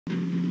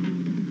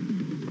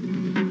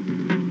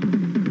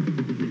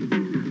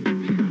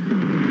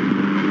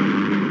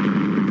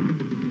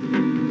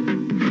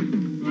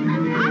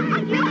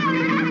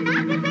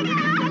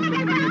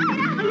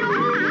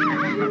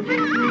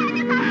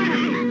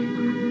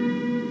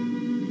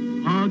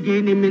ಹೋಗಿ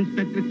ನಿಮ್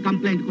inspector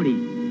complaint ಕೊಡಿ.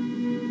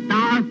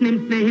 ದಾಸ್ ನಿಮ್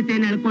ಸ್ನೇಹಿತೆ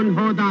ನಡ್ಕೊಂಡು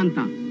ಹೋದ ಅಂತ.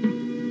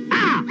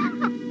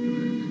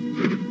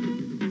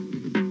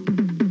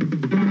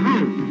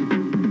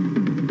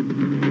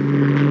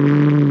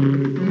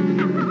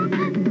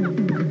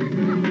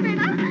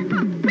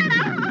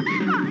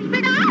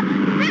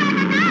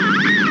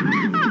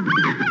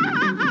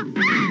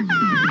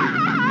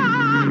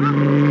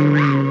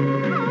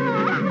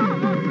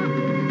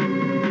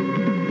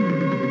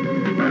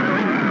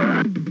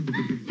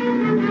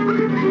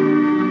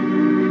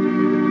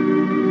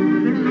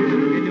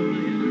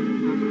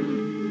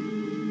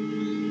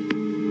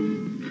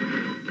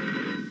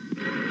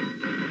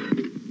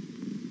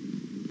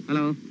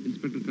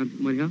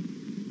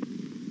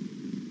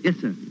 Yes,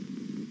 sir.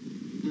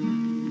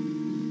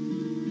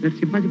 That's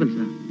impossible,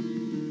 sir.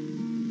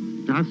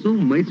 Dasu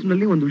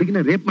ಮೈಸೂರಿನಲ್ಲಿ ಒಂದು ಹುಡುಗಿನ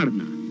rape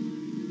ಮಾಡಿದ್ನ.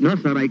 No,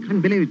 sir, I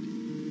can't believe it.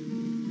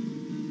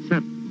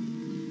 Sir,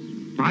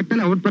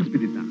 ಪಾಟಲ್ಲಿ out purse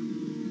ಬಿದ್ದಿದ್ದ.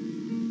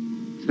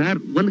 ಸರ್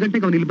 1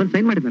 ಗಂಟೆಗೆ ಅವನು ಇಲ್ಲಿ ಬಂದು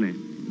ಸೈನ್ ಮಾಡಿದ್ದಾನೆ.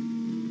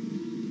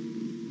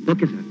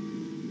 Okay sir,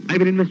 I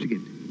will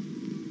investigate.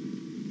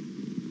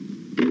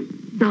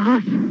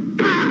 Das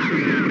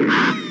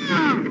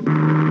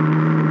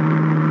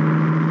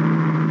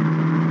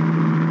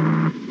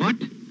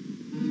what?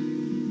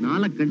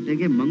 4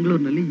 ಗಂಟೆಗೆ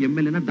ಮಂಗಳೂರಿನಲ್ಲಿ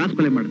MLA ದಾಸ್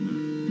ಕೊಲೆ ಮಾಡಿದ್ನ.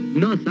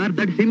 No sir,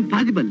 that is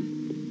impossible.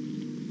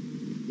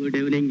 Good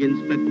evening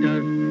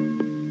inspector.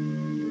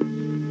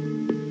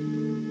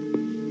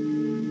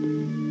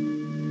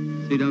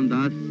 Sit down,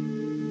 Das.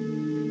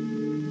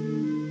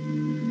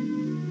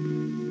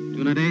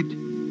 To narrate.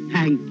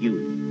 Thank you.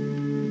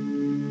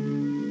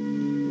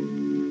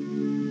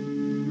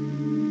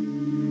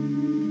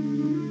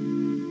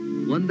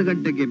 ಒಂದು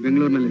ಗಂಟೆಗೆ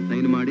ಬೆಂಗಳೂರಿನಲ್ಲಿ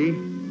ಸೈನ್ ಮಾಡಿ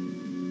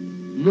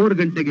 3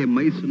 ಗಂಟೆಗೆ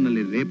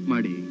ಮೈಸೂರಿನಲ್ಲಿ ರೇಪ್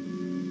ಮಾಡಿ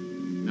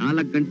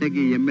 4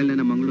 ಗಂಟೆಗೆ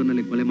MLA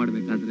ಮಂಗಳೂರಿನಲ್ಲಿ ಕೊಲೆ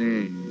ಮಾಡಬೇಕಾದ್ರೆ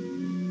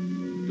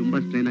ತುಂಬಾ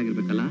strain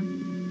ಆಗಿರ್ಬೇಕಲ್ಲ?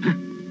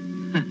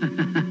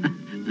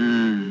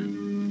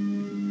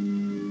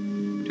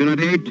 To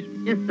narrate.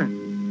 Yes, sir.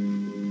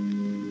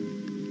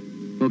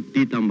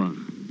 ಹೋಗ್ತಿ ತಂಬ.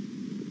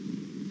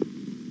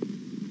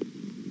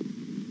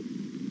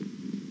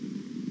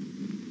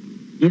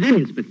 ಇದೇನು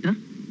ಇನ್ಸ್ಪೆಕ್ಟರ್,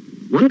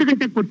 1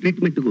 ಗಂಟೆ ಕೊಟ್ಟ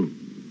ಟ್ರೀಟ್ಮೆಂಟ್ಗೂ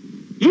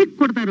ಈಗ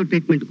ಕೊಡ್ತಾ ಇರೋ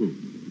ಟ್ರೀಟ್ಮೆಂಟ್ಗೂ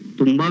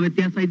ತುಂಬಾ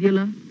ವ್ಯತ್ಯಾಸ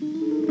ಇದೆಯಲ್ಲ?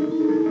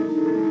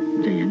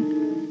 ಜಯಂತ್,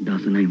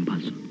 ದಾಸನ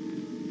ಇಂಪಾಲ್ಸು.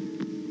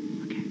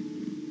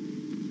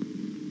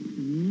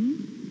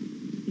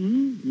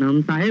 ನಮ್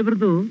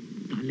ಸಾಹೇಬ್ರದು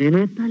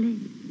ತಲೆನೇ ತಲೆ.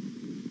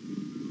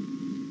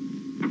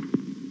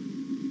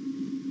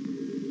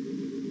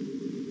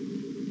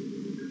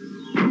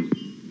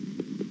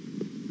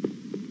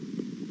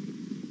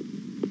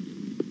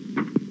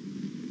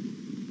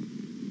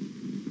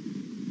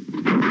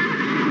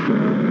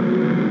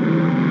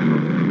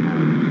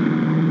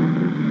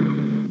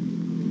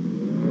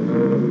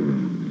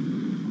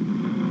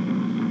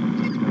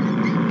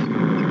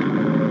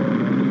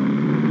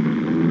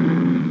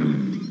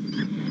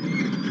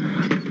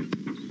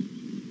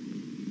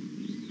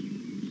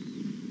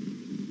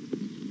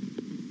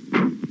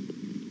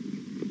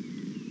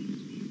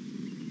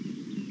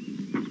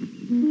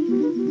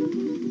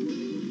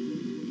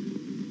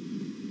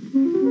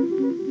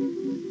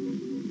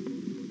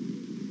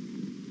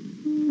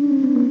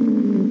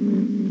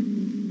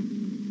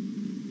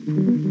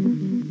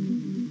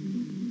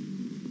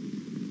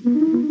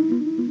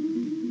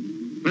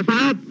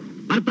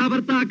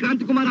 ಬರ್ತಾ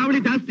ಕ್ರಾಂತಿಕುಮಾರ್ ಅವಳಿ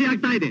ಜಾಸ್ತಿ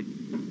ಆಗ್ತಾ ಇದೆ.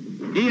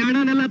 ಈ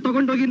ಹಣನೆಲ್ಲ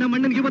ತಗೊಂಡೋಗಿ ನಮ್ಮ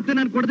ಅಣ್ಣನಿಗೆ ಇವತ್ತೇ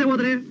ನಾನು ಕೊಡದೆ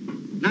ಹೋದ್ರೆ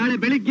ನಾಳೆ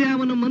ಬೆಳಿಗ್ಗೆ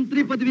ಅವನು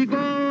ಮಂತ್ರಿ ಪದವಿ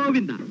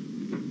ಗೋವಿಂದ.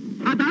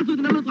 ಆ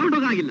ದಾಸೋದನ್ನೆಲ್ಲ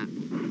ತಗೊಂಡೋಗಾಗಿಲ್ಲ.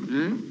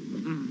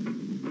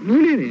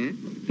 ನೀನೇನೆ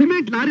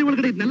ಸಿಮೆಂಟ್ ಲಾರಿ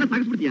ಒಳಗಡೆ ಇದನ್ನೆಲ್ಲ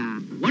ಸಾಗಿಸ್ಬಿಡ್ತೀಯಾ?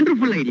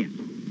 Wonderful idea.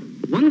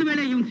 ಒಂದು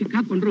ವೇಳೆ ಇವನ್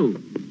ಸಿಕ್ಕಾಕೊಂಡ್ರು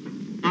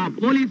ಆ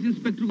ಪೊಲೀಸ್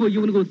ಇನ್ಸ್ಪೆಕ್ಟರ್ಗೂ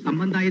ಇವನಿಗೂ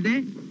ಸಂಬಂಧ ಇದೆ.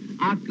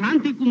 ಆ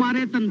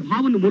ಕ್ರಾಂತಿಕುಮಾರೇ ತನ್ನ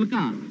ಭಾವನ ಮೂಲಕ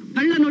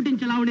ಕಳ್ಳ ನೋಟಿನ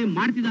ಚಲಾವಣೆ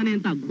ಮಾಡ್ತಿದ್ದಾನೆ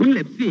ಅಂತ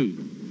ಗುಲ್ಲೆಪ್ಸಿ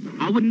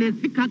ಅವನ್ನೇ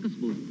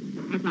ಸಿಕ್ಕಾಕಿಸ್ಬೋದು.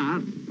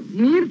 ಪ್ರಸಾದ್,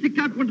 ನೀನ್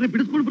ಸಿಕ್ಕಾಕೊಂಡ್ರೆ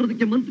ಬಿಡಿಸ್ಕೊಂಡು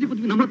ಬರೋದಕ್ಕೆ ಮಂತ್ರಿ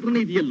ಪದವಿ ನಮ್ಮ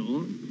ಹತ್ರನೇ ಇದೆಯಲ್ಲೋ.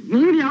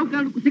 ನೀನ್ ಯಾವ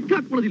ಕಾರಣಕ್ಕೂ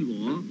ಸಿಕ್ಕಾಕೊಳ್ಳೋದಿಲ್ವೋ?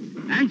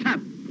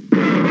 ಆನ್ಸರ್.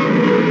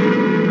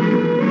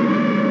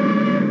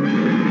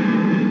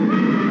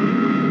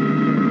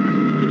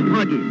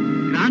 ಸುಲಭವಾಗಿ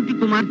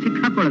ಕ್ರಾಂತಿಕುಮಾರ್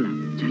ಸಿಕ್ಕಾಕೊಳ್ಳಲ್ಲ.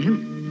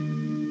 ಜಯಂತ್,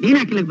 ನೀನ್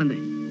ಯಾಕಿಲ್ಲಿಗೆ ಬಂದೆ?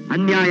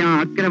 ಅನ್ಯಾಯ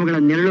ಅಕ್ರಮಗಳ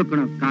ನೆರಳು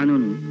ಕಣೋ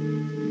ಕಾನೂನು.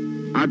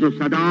 ಅದು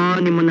ಸದಾ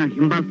ನಿಮ್ಮನ್ನ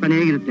ಹಿಂಬಾಲಿಸ್ತಾನೇ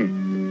ಇರುತ್ತೆ.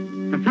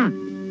 ಪ್ರಸಾದ್,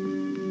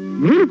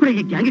 ನೀನು ಕೂಡ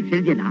ಈ ಗ್ಯಾಂಗಿಗೆ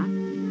ಸೇರಿದೆಯಲ್ಲ,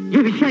 ಈ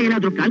ವಿಷಯ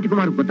ಏನಾದ್ರೂ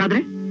ಕ್ರಾಂತಿಕುಮಾರ್ ಗೊತ್ತಾದ್ರೆ?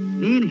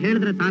 ನೀನ್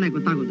ಹೇಳಿದ್ರೆ ತಾನೇ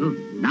ಗೊತ್ತಾಗೋದು.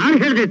 ನಾನು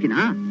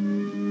ಹೇಳ್ದೇತೀನಾ?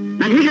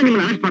 ನಾನು ಹೀಗೆ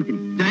ನಿಮ್ಮನ್ನ ಅರೆಸ್ಟ್ ಮಾಡ್ತೀನಿ.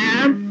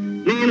 ಜಯಂತ್,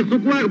 ನೀನು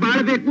ಸುಖವಾಗಿ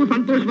ಬಾಳ್ಬೇಕು,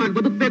 ಸಂತೋಷವಾಗಿ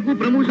ಬದುಕಬೇಕು,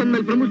 ಪ್ರಮೋಷನ್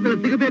ಮೇಲೆ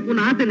ಪ್ರಮೋಷನ್ ಸಿಗಬೇಕು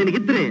ಅನ್ನೋ ಆಸೆ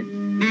ನಿನಗಿದ್ರೆ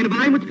ನೀನು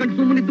ಬಾಯಿ ಮುಚ್ಕೊಂಡು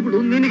ಸುಮ್ಮನಿದ್ದು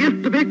ಬಿಡು. ನಿನಗೆ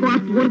ಎಷ್ಟು ಬೇಕೋ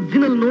ಅಷ್ಟು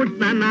ಒರಿಜಿನಲ್ ನೋಟ್ಸ್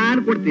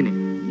ನಾನು ಕೊಡ್ತೀನಿ.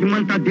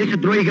 ನಿಮ್ಮಂತ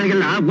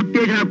ದೇಶದ್ರೋಹಿಗಳಿಗೆಲ್ಲ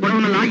ಉತ್ತೇಜನ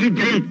ಕೊಡೋನಲ್ಲಾಗಿ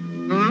ಜಯಂತ್.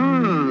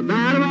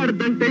 ಧಾರವಾಡ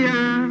ದಂಟಯ್ಯ.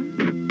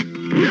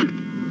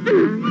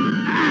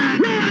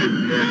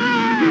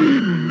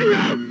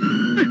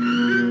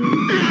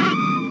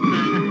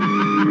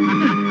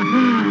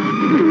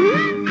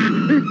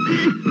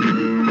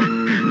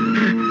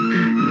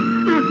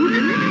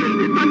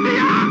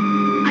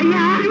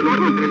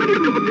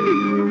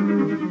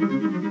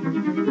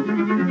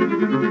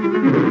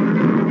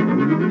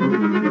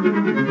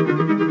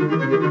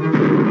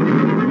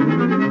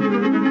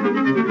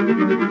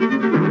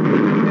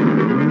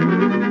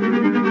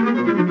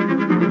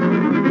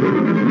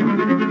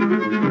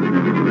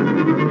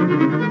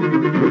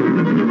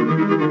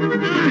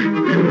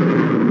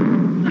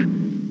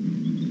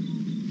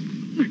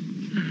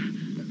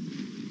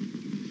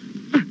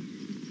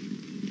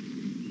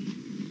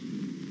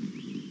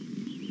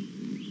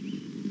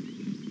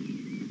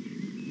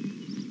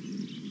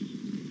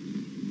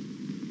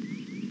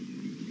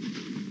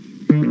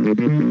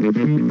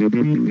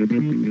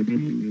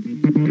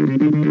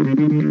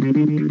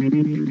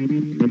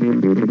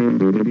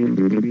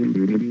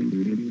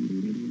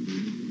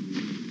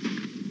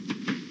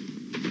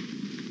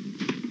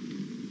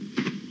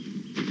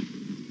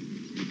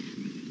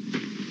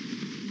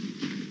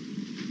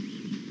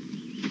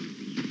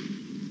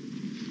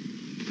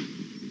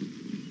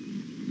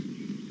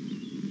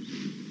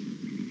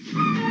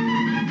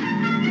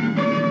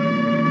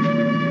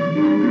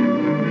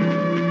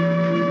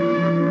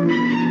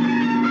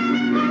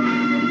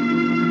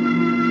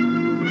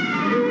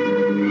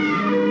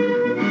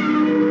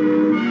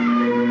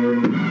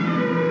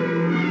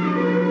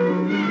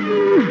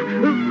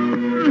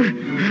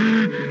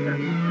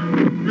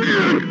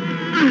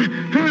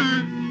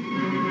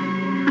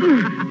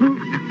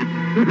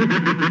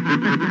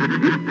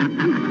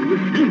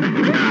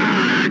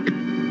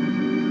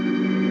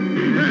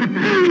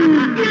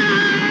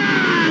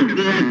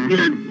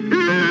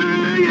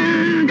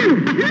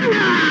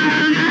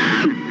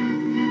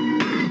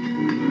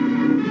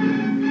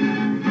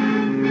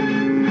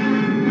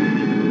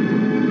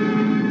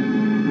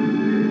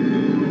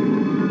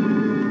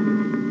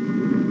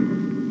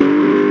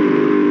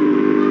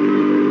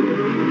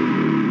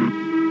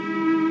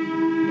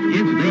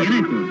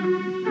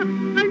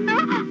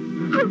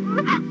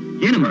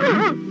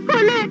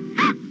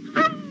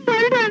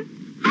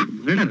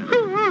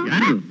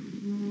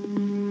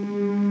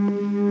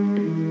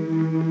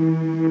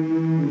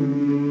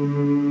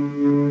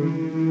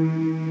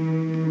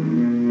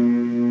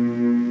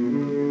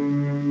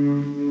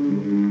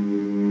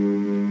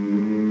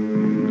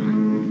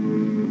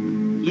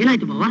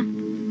 ಏನಾಯ್ತು ಬಾವಾ?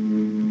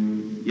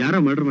 ಯಾರೋ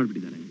ಮರ್ಡರ್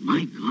ಮಾಡ್ಬಿಟ್ಟಿದ್ದಾರೆ. ಮೈ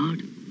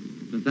ಗಾಡ್.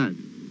 ಪ್ರಸಾದ್,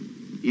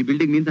 ಈ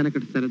ಬಿಲ್ಡಿಂಗ್ ನೀನ್ ತಾನೇ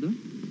ಕಟ್ಟಿಸ್ತಾ ಇರೋದು?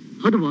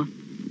 ಹೌದು ಬಾ.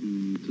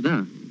 ಸುಧಾ,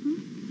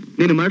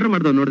 ನೀನು ಮರ್ಡರ್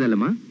ಮಾಡ್ದವ್ ನೋಡ್ದೆ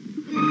ಅಲ್ಲಮ್ಮ?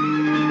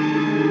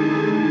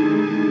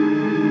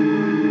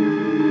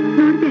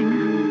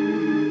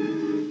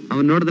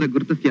 ಅವನ್ ನೋಡಿದ್ರೆ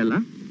ಗುರುತಿಸ್ತೀಯಲ್ಲ?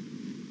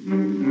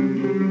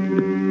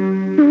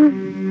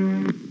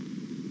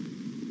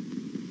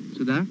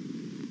 ಸುಧಾ,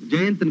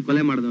 ಜಯಂತನ್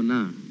ಕೊಲೆ ಮಾಡಿದವನ್ನ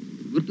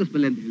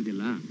ಗುರುತಿಸ್ಬಲ್ಲೆ ಅಂತ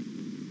ಹೇಳ್ದಿಲ್ಲ.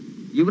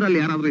 ಇವರಲ್ಲಿ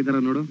ಯಾರಾದ್ರೂ ಇದಾರ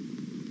ನೋಡು.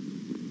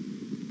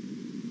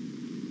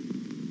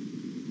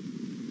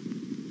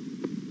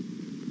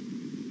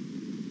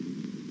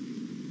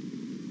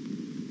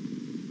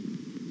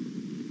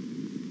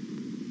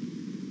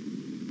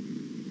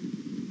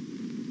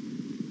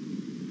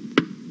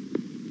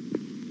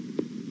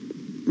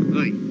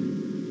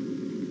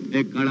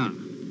 ಕಾಳ,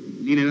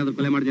 ನೀನೇನಾದ್ರೂ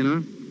ಕೊಲೆ ಮಾಡ್ದೇನಾ?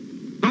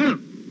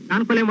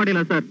 ನಾನು ಕೊಲೆ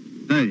ಮಾಡಿಲ್ಲ ಸರ್.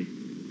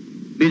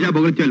 ನಿಜ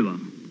ಬೊಗಳ್ತಿ ಅಲ್ವಾ?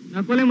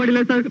 ನಾನು ಕೊಲೆ ಮಾಡಿಲ್ಲ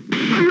ಸರ್.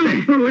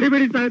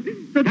 ಹೊಡಿಬೇಡಿ ಸರ್,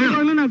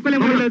 ಸತ್ಯವಾಗ್ಲೂ ನಾನು ಕೊಲೆ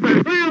ಮಾಡಿಲ್ಲ ಸರ್.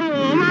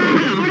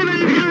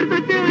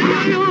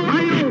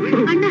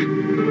 ಅಣ್ಣ,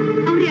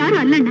 ಅವ್ರು ಯಾರು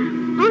ಅಲ್ಲಣ್ಣ.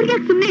 ಅವ್ರಿಗೆ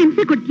ಯಾಕೆ ಸುಮ್ಮನೆ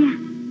ಹಿಂಸೆ ಕೊಡ್ತೀಯ?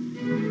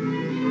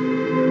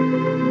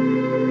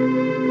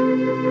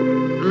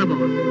 ಅಲ್ಲ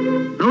ಬಾಬಾ,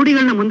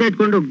 ರೌಡಿಗಳನ್ನ ಮುಂದೆ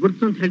ಇಟ್ಕೊಂಡು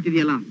ಗುರ್ತು ಅಂತ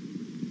ಹೇಳ್ತಿದ್ಯಲ್ಲ,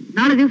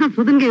 ನಾಳೆ ದಿವಸ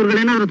ಸುಧನ್ಗೆ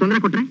ಇವ್ರುಗಳೇನಾದ್ರೂ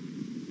ತೊಂದರೆ ಕೊಟ್ರೆ?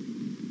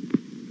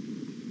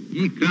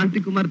 ಈ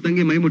ಕ್ರಾಂತಿಕುಮಾರ್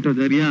ತಂಗಿ ಮೈ ಮುಟ್ಟೋ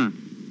ಧೈರ್ಯ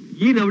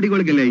ಈ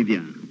ರೌಡಿಗಳಿಗೆಲ್ಲ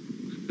ಇದೆಯಾ?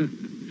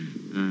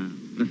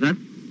 ಪ್ರಸಾದ್,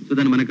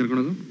 ಸುಧನ್ ಮನೆ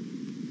ಕರ್ಕೊಂಡೋಗು.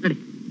 ನಡಿ.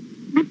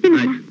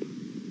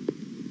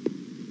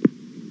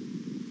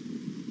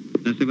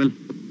 ಕಾನ್ಸ್ಟೇಬಲ್,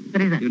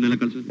 ಸರಿ ಸರ್. ಇವನ್ನೆಲ್ಲ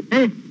ಕಳ್ಸು.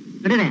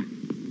 ನಡೀರ,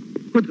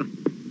 ಕೂತ್ಕೋ.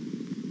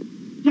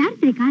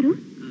 ಯಾರ್ದ್ರಿ ಕಾರು?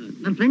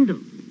 ನನ್ನ ಫ್ರೆಂಡು.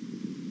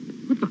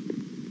 ಕೂತ್ಕೋ.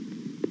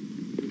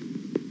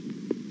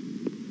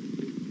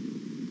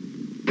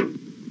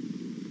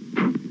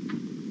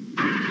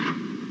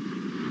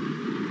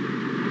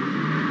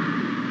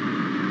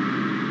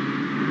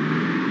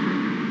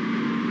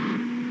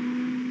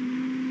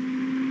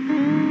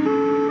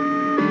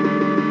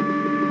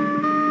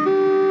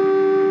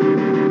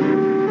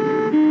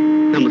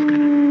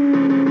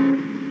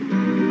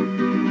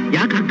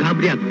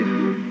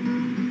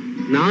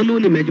 ನಾನು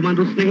ನಿಮ್ಮ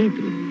ಯಜಮಾನರು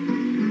ಸ್ನೇಹಿತರು.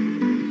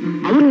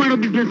 ಅವ್ರು ಮಾಡೋ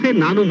ಬಿಸ್ನೆಸ್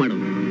ನಾನು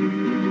ಮಾಡೋದು.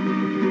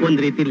 ಒಂದ್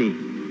ರೀತಿಲಿ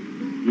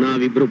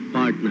ನಾವಿಬ್ರು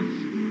ಪಾರ್ಟ್ನರ್ಸ್.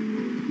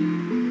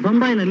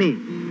 ಬೊಂಬಾಯಿನಲ್ಲಿ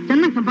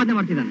ಚೆನ್ನಾಗಿ ಸಂಪಾದನೆ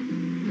ಮಾಡ್ತಿದ್ದಾನೆ.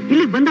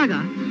 ಇಲ್ಲಿಗೆ ಬಂದಾಗ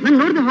ನಾನು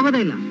ನೋಡದೆ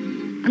ಹೋಗೋದೇ ಇಲ್ಲ.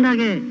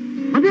 ಅಂದಾಗೆ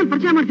ಮದುವೆ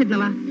ಪರಿಚಯ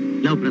ಮಾಡ್ತಿದ್ನಲ್ಲ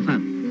ಲವ್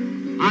ಪ್ರಸಾದ್.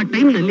 ಆ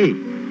ಟೈಮ್ನಲ್ಲಿ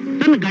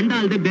ತನ್ನ ಗಂಡ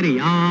ಅಲ್ಲದೆ ಬೇರೆ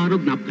ಯಾರು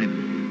ಜ್ಞಾಪಕ ಇಲ್ಲ.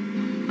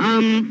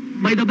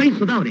 ಬೈ ದ ಬೈ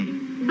ಸುಧಾ ಅವರೇ,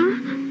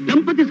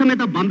 ದಂಪತಿ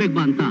ಸಮೇತ ಬಾಂಬೆಗೆ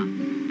ಬಾ ಅಂತ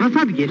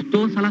ಪ್ರಸಾದ್ಗೆ ಎಷ್ಟೋ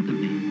ಸಲ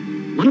ಕರೆದೆ.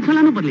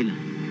 ಒಂದ್ಸಲನೂ ಬರ್ಲಿಲ್ಲ.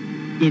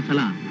 ಈ ಸಲ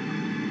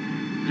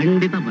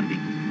ಖಂಡಿತ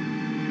ಬರ್ಬೇಕು.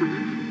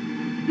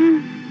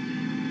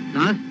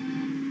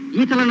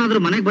 ಈ ಸಲನಾದ್ರೂ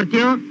ಮನೆಗೆ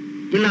ಬರ್ತೀಯೋ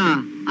ಇಲ್ಲ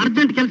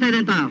ಅರ್ಜೆಂಟ್ ಕೆಲಸ ಇದೆ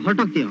ಅಂತ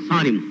ಹೊರಟೋಗ್ತೀಯೋ?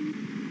 ಸಾರಿ,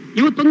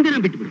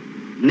 ಇವತ್ತೊಂದಿನ ಬಿಟ್ಬಿಡು.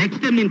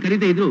 ನೆಕ್ಸ್ಟ್ ಟೈಮ್ ನೀನ್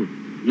ಕರೀದೇ ಇದ್ರು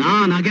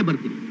ನಾನಾಗೆ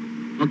ಬರ್ತೀನಿ.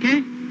 Okay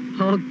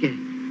okay.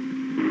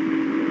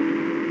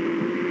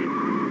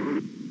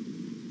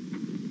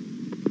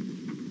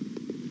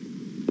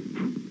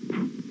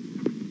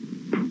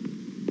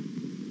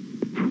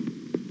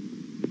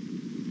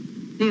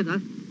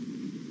 ದಾಸ್,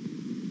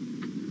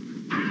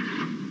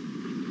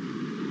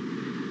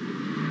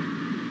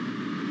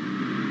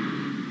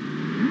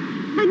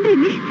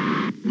 ಬನ್ನಿ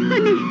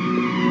ಬನ್ನಿ.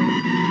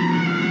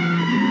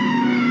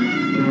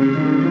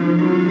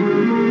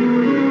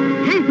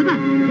 ಸುಧಾ,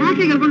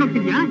 ಯಾಕೆ ಕರ್ಕೊಂಡು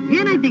ಹೋಗ್ತಿದ್ಯಾ?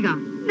 ಏನಾಯ್ತೀಗ?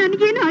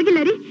 ನನ್ಗೇನು ಆಗಿಲ್ಲ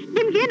ರೀ.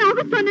 ನಿಮ್ಗೇನು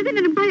ಆಗುತ್ತೋ ಅನ್ನೋದೇ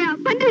ನನ್ನ ಭಯ.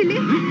 ಬನ್ರಿ ಇಲ್ಲಿ.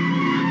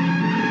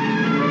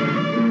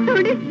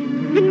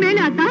 ಇನ್ಮೇಲೆ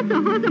ಆ ದಾಸ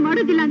ಸಹವಾಸ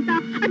ಮಾಡೋದಿಲ್ಲ ಅಂತ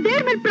ಆ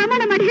ದೇವ್ರ ಮೇಲೆ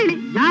ಪ್ರಮಾಣ ಮಾಡಿ ಹೇಳಿ.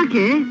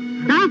 ಯಾಕೆ?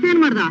 ದಾಸ್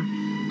ಏನ್ ಮಾಡ್ದ?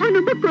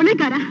 ಅವನೊಬ್ಬ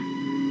ಕೊಲೆಗಾರ.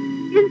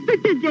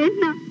 ಇನ್ಸ್ಪೆಕ್ಟರ್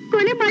ಜಯಂತ್ನ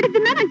ಕೊಲೆ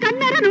ಮಾಡಿದ್ದನ್ನ ನಾನು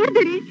ಕಣ್ಣಾರ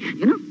ನೋಡ್ದಿರಿ.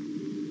 ಏನು?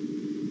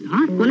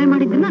 ದಾಸ್ ಕೊಲೆ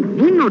ಮಾಡಿದ್ದನ್ನ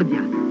ನೀನ್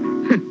ನೋಡಿದ್ಯಾ?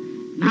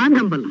 ನಾನ್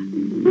ನಂಬಲ್ಲ.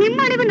 ನಿಮ್ಮ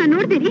ಅಳಿವು ನಾನು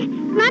ನೋಡ್ದಿರಿ.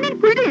 ನಾನೇನ್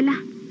ಕುರುಡಿ ಅಲ್ಲ.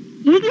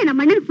 ಈಗಲೇ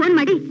ನಮ್ಮ ಅಣ್ಣನಿಗೆ ಫೋನ್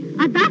ಮಾಡಿ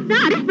ಆ ದಾಸ್ನ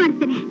ಅರೆಸ್ಟ್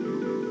ಮಾಡ್ತೇನೆ.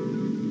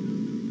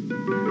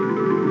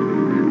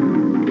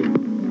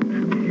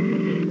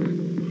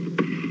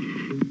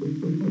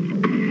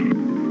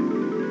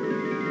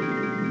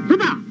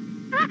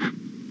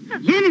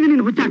 ಏನಿದೆ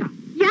ನಿನ್ನ ಹುಚ್ಚಾಟ?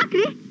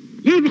 ಯಾಕ್ರಿ?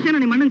 ಈ ವಿಷಯನ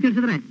ನಿಮ್ಮ ಅಣ್ಣನ್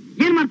ತಿಳಿಸಿದ್ರೆ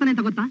ಏನ್ ಮಾಡ್ತಾನೆ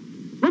ಅಂತ ಗೊತ್ತಾ?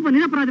 ಒಬ್ಬ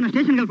ನಿರಪರಾಧಿನ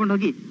ಸ್ಟೇಷನ್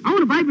ಕರ್ಕೊಂಡೋಗಿ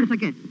ಅವನು ಬಾಯಿ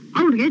ಬಿಡ್ಸಕ್ಕೆ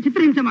ಅವನಿಗೆ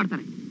ಚಿತ್ರಹಿಂಸೆ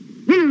ಮಾಡ್ತಾರೆ.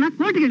 ನಿನ್ನ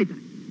ಕೋರ್ಟ್ಗೆ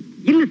ಇಳಿತಾರೆ.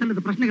 ಇಲ್ಲಿ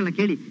ಸಲ್ಲದ ಪ್ರಶ್ನೆಗಳನ್ನ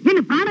ಕೇಳಿ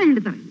ನಿನ್ನ ಪ್ರಾಣ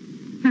ಹಿಡಿತಾರೆ.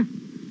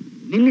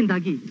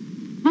 ನಿನ್ನಿಂದಾಗಿ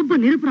ಒಬ್ಬ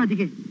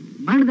ನಿರಪರಾಧಿಗೆ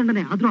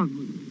ಮರಣದಂಡನೆ ಆದ್ರೂ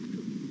ಆಗ್ಬೋದು.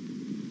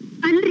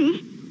 ಅಲ್ರಿ,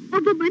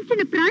 ಒಬ್ಬ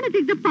ಮನುಷ್ಯನ ಪ್ರಾಣ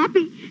ತೆಗೆದ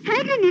ಪಾಪಿ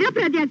ಹೇಗೆ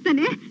ನಿರಪರಾಧಿ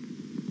ಆಗ್ತಾನೆ?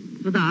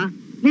 ಸುಧಾ,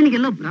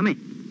 ನಿನಗೆಲ್ಲೋ ಭ್ರಮೆ.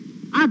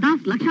 ಆ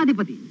ದಾಸ್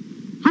ಲಕ್ಷಾಧಿಪತಿ,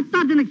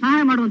 10 ಜನಕ್ಕೆ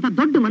ಸಹಾಯ ಮಾಡುವಂತ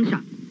ದೊಡ್ಡ ಮನುಷ್ಯ.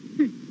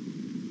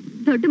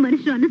 ದೊಡ್ಡ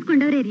ಮನುಷ್ಯರು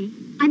ಅನ್ನಿಸ್ಕೊಂಡವ್ರೇ ರೀ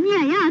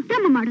ಅನ್ಯಾಯ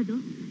ಅಕ್ರಮ ಮಾಡೋದು.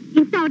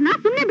 ಇಂಥವ್ರನ್ನ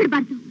ಸುಮ್ಮನೆ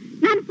ಬಿಡ್ಬಾರ್ದು.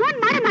 ನಾನು ಫೋನ್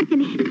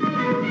ಮಾಡ್ತೀನಿ.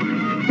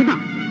 ಸುಧಾ,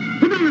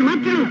 ಸುಧಾ, ನನ್ನ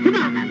ಮಾತು ಕೇಳು.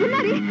 ಸುಧಾ, ಇಲ್ಲ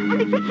ರೀ,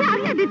 ಅವ್ನಿಗೆ ಶಿಕ್ಷೆ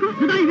ಆಗ್ಲೇಬೇಕು.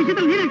 ಸುಧಾ, ಈ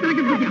ವಿಷಯದಲ್ಲಿ ನೀನೇ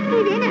ತಲೆಗೆ ಬರ್ತೀಯ.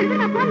 ನೀವೇನು ಹೇಳಿದ್ರೆ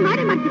ನಾನು ಫೋನ್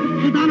ಮಾಡ್ತೀನಿ.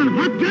 ಸುಧಾ, ನನ್ನ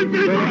ಮಾತು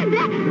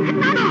ಕೇಳ್ತೇನೆ.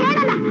 ನಾನು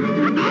ಕೇಳಲ್ಲ.